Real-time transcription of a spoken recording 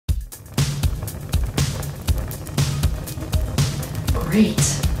Great.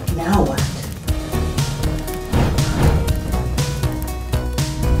 Now what?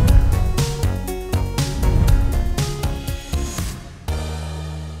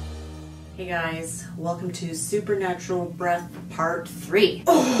 Hey guys, welcome to Supernatural Breath Part 3.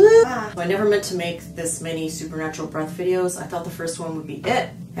 So I never meant to make this many Supernatural Breath videos. I thought the first one would be it.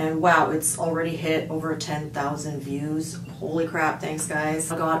 And wow, it's already hit over 10,000 views. Holy crap, thanks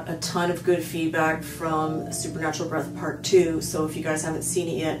guys. I got a ton of good feedback from Supernatural Breath Part 2, so if you guys haven't seen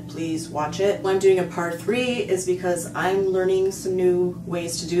it yet, please watch it. What I'm doing in Part 3 is because I'm learning some new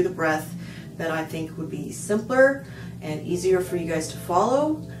ways to do the breath that I think would be simpler and easier for you guys to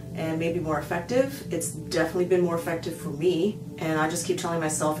follow and maybe more effective. It's definitely been more effective for me, and I just keep telling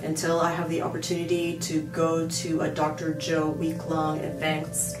myself until I have the opportunity to go to a Dr. Joe week-long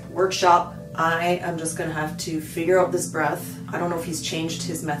advanced workshop, I am just gonna have to figure out this breath. I don't know if he's changed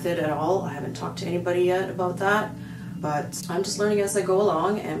his method at all. I haven't talked to anybody yet about that, but I'm just learning as I go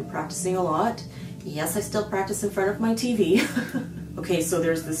along and practicing a lot. Yes, I still practice in front of my TV. Okay, so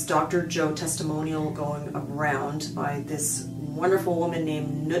there's this Dr. Joe testimonial going around by this wonderful woman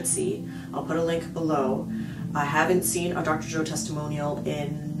named Nutsi. I'll put a link below. I haven't seen a Dr. Joe testimonial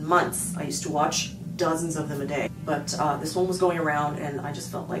in months. I used to watch dozens of them a day, but this one was going around and I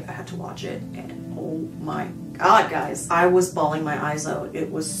just felt like I had to watch it, and oh my god guys, I was bawling my eyes out.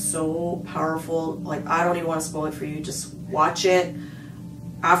 It was so powerful. Like, I don't even want to spoil it for you, just watch it.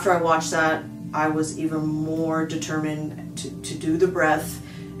 After I watched that, I was even more determined to do the breath,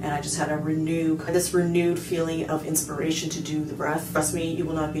 and I just had this renewed feeling of inspiration to do the breath. Trust me, you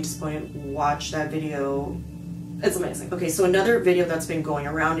will not be disappointed. Watch that video. It's amazing. Okay, so another video that's been going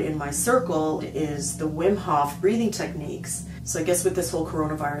around in my circle is the Wim Hof breathing techniques. So I guess with this whole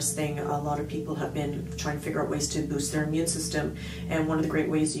coronavirus thing, a lot of people have been trying to figure out ways to boost their immune system, and one of the great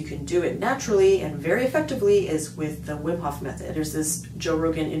ways you can do it naturally and very effectively is with the Wim Hof method. There's this Joe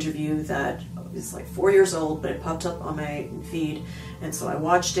Rogan interview that is like 4 years old, but it popped up on my feed, and so I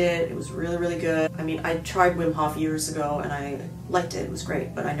watched it. It was really, really good. I mean, I tried Wim Hof years ago and I liked it. It was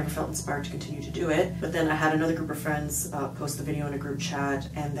great, but I never felt inspired to continue to do it. But then I had another group of friends post the video in a group chat,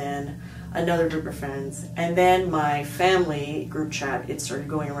 and then another group of friends, and then my family group chat. It started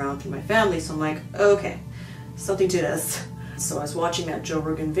going around through my family, so I'm like, okay, something to this. So I was watching that Joe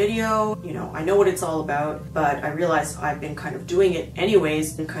Rogan video, you know, I know what it's all about, but I realized I've been kind of doing it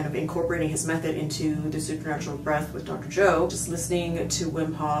anyways and kind of incorporating his method into the Supernatural Breath with Dr. Joe. Just listening to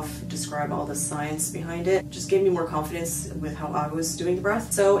Wim Hof describe all the science behind it just gave me more confidence with how I was doing the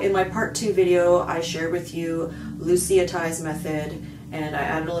breath. So in my part 2 video, I shared with you Lucy Attai's method, and I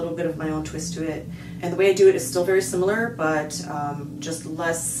added a little bit of my own twist to it. And the way I do it is still very similar, but just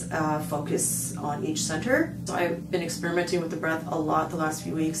less focus on each center. So I've been experimenting with the breath a lot the last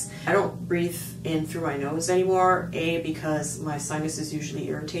few weeks. I don't breathe in through my nose anymore, A, because my sinus is usually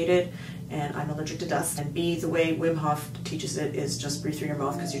irritated and I'm allergic to dust, and B, the way Wim Hof teaches it is just breathe through your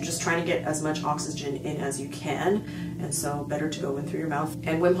mouth, because you're just trying to get as much oxygen in as you can, and so better to go in through your mouth.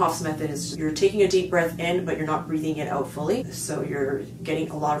 And Wim Hof's method is you're taking a deep breath in, but you're not breathing it out fully, so you're getting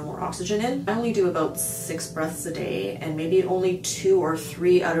a lot more oxygen in. I only do about 6 breaths a day, and maybe only 2 or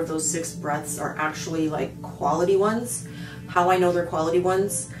 3 out of those 6 breaths are actually like quality ones. How I know they're quality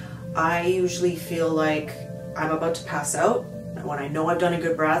ones, I usually feel like I'm about to pass out. When I know I've done a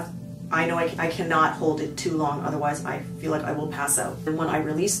good breath, I know I cannot hold it too long, otherwise I feel like I will pass out. And when I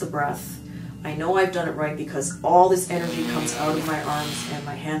release the breath, I know I've done it right because all this energy comes out of my arms and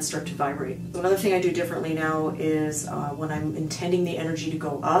my hands start to vibrate. Another thing I do differently now is when I'm intending the energy to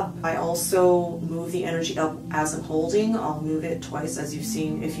go up, I also move the energy up as I'm holding. I'll move it twice, as you've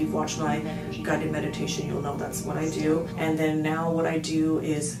seen. If you've watched my guided meditation, you'll know that's what I do. And then now what I do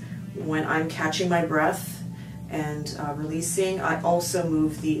is when I'm catching my breath and releasing, I also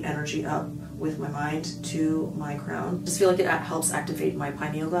move the energy up with my mind to my crown. Just feel like it helps activate my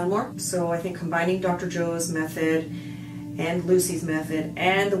pineal gland more. So I think combining Dr. Joe's method and Lucy's method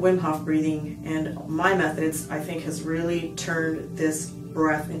and the Wim Hof breathing and my methods, I think has really turned this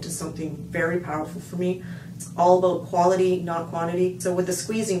breath into something very powerful for me. It's all about quality, not quantity. So with the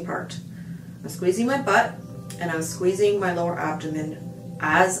squeezing part, I'm squeezing my butt and I'm squeezing my lower abdomen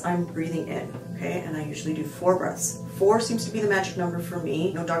as I'm breathing in. Okay, and I usually do 4 breaths. 4 seems to be the magic number for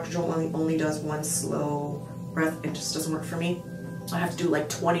me. No, Dr. Joe only does 1 slow breath. It just doesn't work for me. I have to do like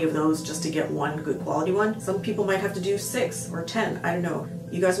 20 of those just to get 1 good quality one. Some people might have to do 6 or 10. I don't know.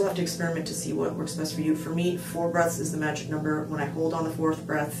 You guys will have to experiment to see what works best for you. For me, 4 breaths is the magic number. When I hold on the 4th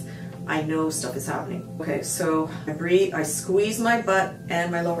breath, I know stuff is happening. Okay, so I breathe, I squeeze my butt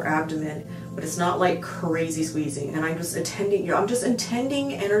and my lower abdomen, but it's not like crazy squeezing, and I'm just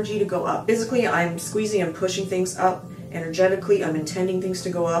intending energy to go up. Physically, I'm squeezing and pushing things up, energetically, I'm intending things to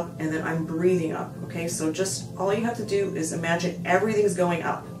go up, and then I'm breathing up. Okay, so just all you have to do is imagine everything's going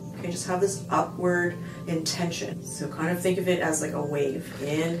up. Okay, just have this upward intention. So kind of think of it as like a wave.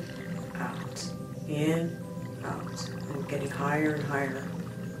 In, out, and getting higher and higher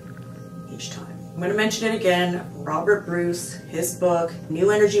each time. I'm going to mention it again. Robert Bruce, his book, New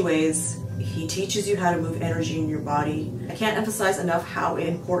Energy Ways. He teaches you how to move energy in your body. I can't emphasize enough how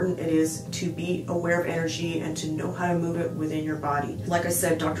important it is to be aware of energy and to know how to move it within your body. Like I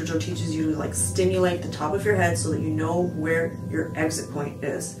said, Dr. Joe teaches you to like stimulate the top of your head so that you know where your exit point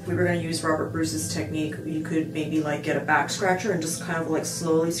is. If we were going to use Robert Bruce's technique, you could maybe like get a back scratcher and just kind of like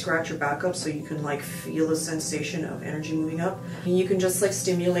slowly scratch your back up so you can like feel the sensation of energy moving up. And you can just like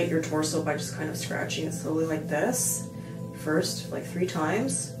stimulate your torso by just kind of scratching it slowly like this. First, like 3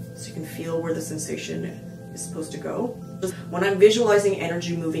 times. So you can feel where the sensation is supposed to go. When I'm visualizing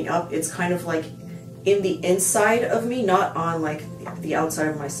energy moving up, it's kind of like in the inside of me, not on like the outside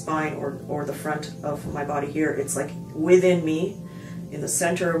of my spine or the front of my body here. It's like within me, in the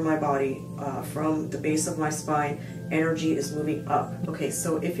center of my body, from the base of my spine, energy is moving up. Okay,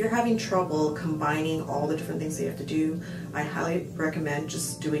 so if you're having trouble combining all the different things that you have to do, I highly recommend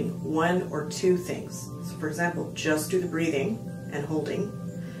just doing 1 or 2 things. So for example, just do the breathing and holding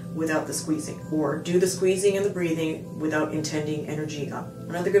without the squeezing, or do the squeezing and the breathing without intending energy up.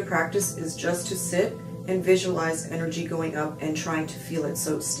 Another good practice is just to sit and visualize energy going up and trying to feel it.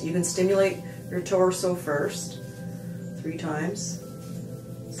 So you can stimulate your torso first 3 times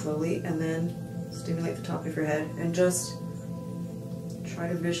slowly, and then stimulate the top of your head and just try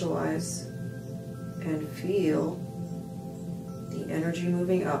to visualize and feel the energy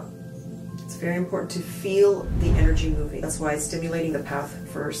moving up. It's very important to feel the energy moving. That's why stimulating the path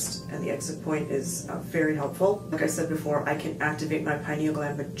first and the exit point is very helpful. Like I said before, I can activate my pineal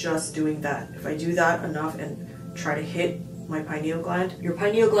gland by just doing that. If I do that enough and try to hit my pineal gland, your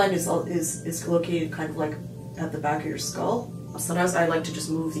pineal gland is located kind of like at the back of your skull. Sometimes I like to just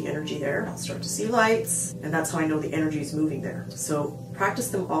move the energy there. I'll start to see lights, and that's how I know the energy is moving there. So practice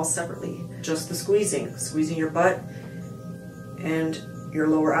them all separately. Just the squeezing your butt and your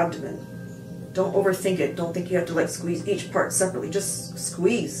lower abdomen. Don't overthink it. Don't think you have to like squeeze each part separately. Just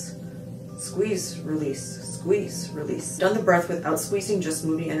squeeze, squeeze, release, squeeze, release. I've done the breath without squeezing, just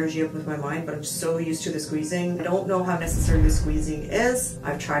moving energy up with my mind, but I'm so used to the squeezing. I don't know how necessary the squeezing is.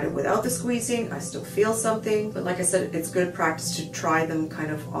 I've tried it without the squeezing. I still feel something, but like I said, it's good practice to try them kind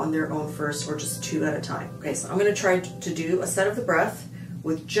of on their own first, or just 2 at a time. Okay, so I'm going to try to do a set of the breath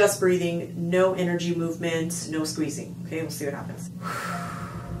with just breathing, no energy movement, no squeezing. Okay, we'll see what happens.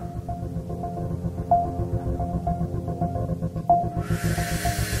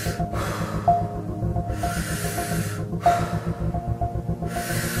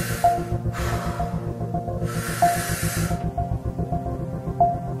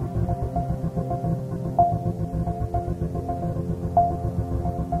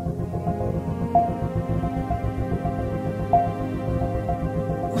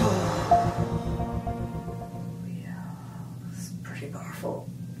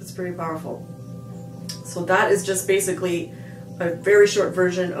 It's pretty powerful. So that is just basically a very short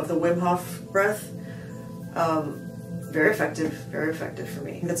version of the Wim Hof breath. Very effective for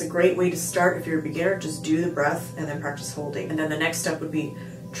me. That's a great way to start if you're a beginner. Just do the breath and then practice holding. And then the next step would be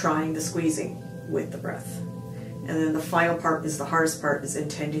trying the squeezing with the breath. And then the final part is the hardest part, is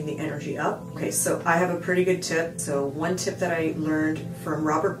intending the energy up. Okay, so I have a pretty good tip. So one tip that I learned from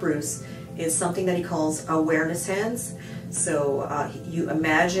Robert Bruce is something that he calls awareness hands. So you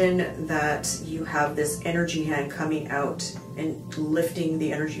imagine that you have this energy hand coming out and lifting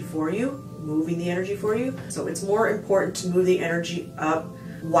the energy for you, moving the energy for you. So it's more important to move the energy up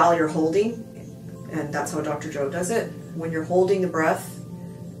while you're holding, and that's how Dr. Joe does it. When you're holding the breath,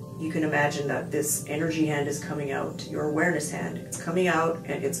 you can imagine that this energy hand is coming out, your awareness hand. It's coming out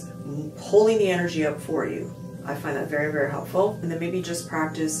and it's holding the energy up for you. I find that very, very helpful. And then maybe just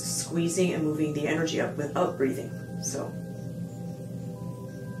practice squeezing and moving the energy up without breathing. So.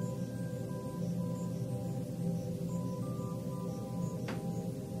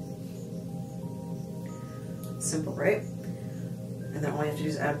 Simple, right? And then all you have to do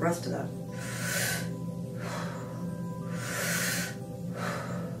is add breath to that.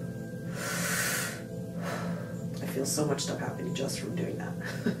 I feel so much stuff happening just from doing that.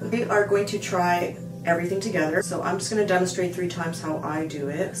 We are going to try everything together. So I'm just going to demonstrate 3 times how I do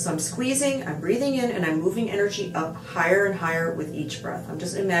it. So I'm squeezing, I'm breathing in, and I'm moving energy up higher and higher with each breath. I'm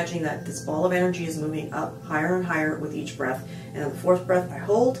just imagining that this ball of energy is moving up higher and higher with each breath. And on the 4th breath, I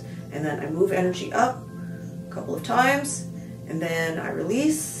hold, and then I move energy up a couple of times, and then I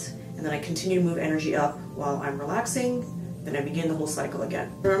release, and and then I continue to move energy up while I'm relaxing. Then I begin the whole cycle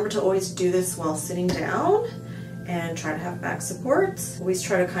again. Remember to always do this while sitting down and try to have back support. Always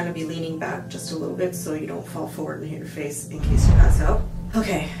try to kind of be leaning back just a little bit so you don't fall forward and hit your face in case you pass out.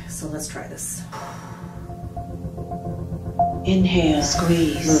 Okay, so let's try this. Inhale,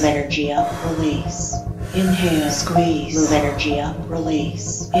 squeeze, move energy up, release. Inhale, squeeze, move energy up,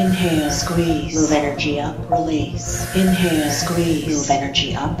 release. Inhale, squeeze, move energy up, release. Inhale, squeeze, move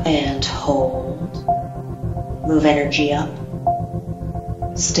energy up and hold. Move energy up.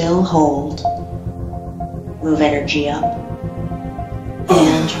 Still hold. Move energy up.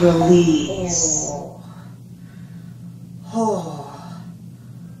 And release.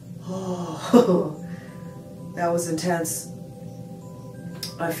 That was intense.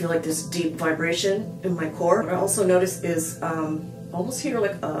 I feel like there's deep vibration in my core. What I also notice is almost hear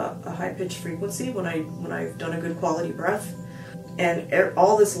like a high-pitched frequency when I've done a good quality breath, and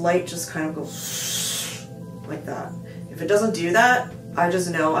all this light just kind of goes like that. If it doesn't do that, I just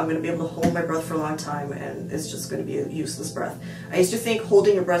know I'm going to be able to hold my breath for a long time, and it's just going to be a useless breath. I used to think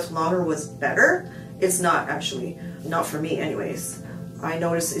holding your breath longer was better. It's not actually, not for me anyways. I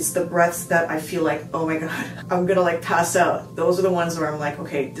notice it's the breaths that I feel like, oh my god, I'm gonna like pass out. Those are the ones where I'm like,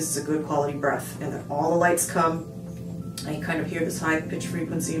 okay, this is a good quality breath. And then all the lights come, I kind of hear this high pitch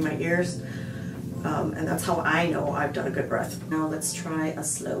frequency in my ears. And that's how I know I've done a good breath. Now let's try a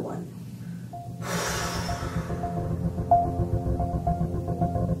slow one.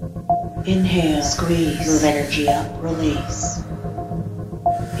 Inhale, squeeze, move energy up, release.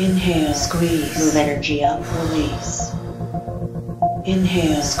 Inhale, squeeze, move energy up, release.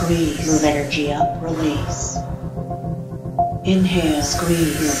 Inhale, squeeze, move energy up, release. Inhale,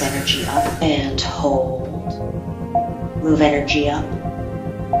 squeeze, move energy up and hold. Move energy up.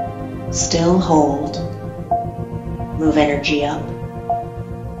 Still hold. Move energy up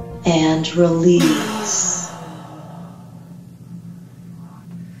and release.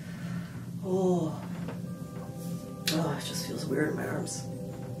 It just feels weird in my arms.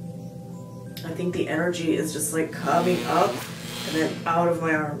 I think the energy is just like coming up and then out of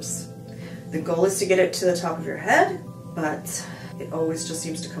my arms. The goal is to get it to the top of your head, but it always just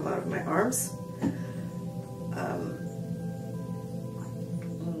seems to come out of my arms.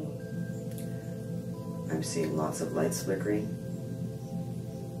 I'm seeing lots of lights flickering,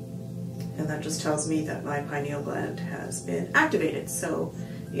 and that just tells me that my pineal gland has been activated, so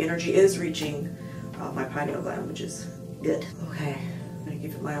the energy is reaching my pineal gland, which is good. Okay, I'm gonna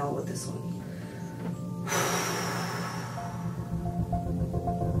give it my all with this one.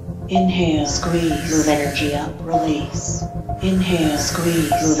 Inhale, squeeze, move energy up, release. Inhale,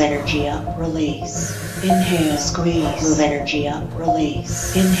 squeeze, move energy up, release. Inhale, squeeze, move energy up,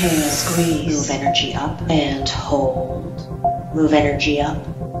 release. Inhale, squeeze, move energy up and hold. Move energy up.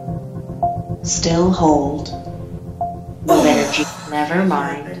 Still hold. Move energy. Never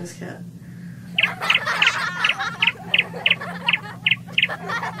mind. I just can't.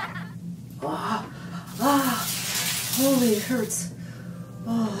 Holy, it hurts.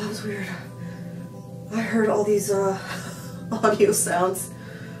 Oh, that was weird. I heard all these audio sounds.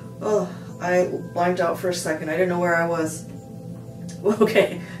 Oh, I blanked out for a second. I didn't know where I was.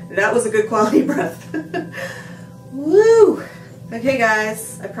 Okay, that was a good quality breath. Woo! Okay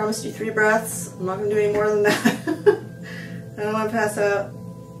guys, I promised you 3 breaths. I'm not going to do any more than that. I don't want to pass out.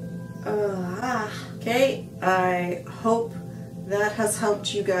 Okay, I hope that has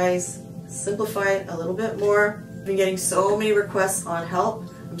helped you guys simplify it a little bit more. I've been getting so many requests on help.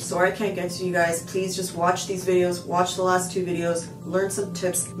 I'm sorry I can't get to you guys. Please just watch these videos, watch the last 2 videos, learn some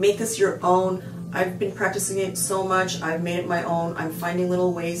tips, make this your own. I've been practicing it so much, I've made it my own. I'm finding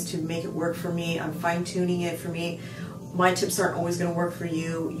little ways to make it work for me. I'm fine-tuning it for me. My tips aren't always going to work for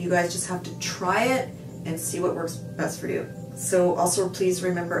you. You guys just have to try it and see what works best for you. So also please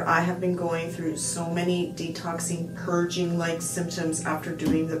remember, I have been going through so many detoxing, purging like symptoms after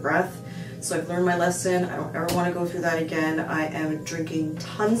doing the breath. So I've learned my lesson. I don't ever want to go through that again. I am drinking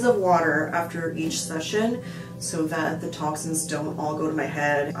tons of water after each session so that the toxins don't all go to my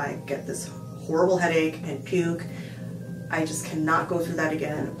head. I get this horrible headache and puke. I just cannot go through that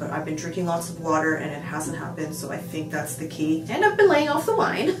again, but I've been drinking lots of water and it hasn't happened, so I think that's the key. And I've been laying off the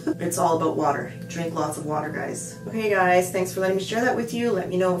wine. It's all about water. Drink lots of water, guys. Okay guys, thanks for letting me share that with you. Let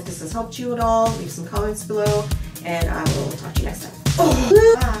me know if this has helped you at all. Leave some comments below, and I will talk to you next time.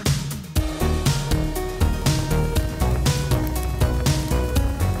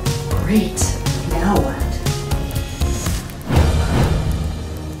 Great.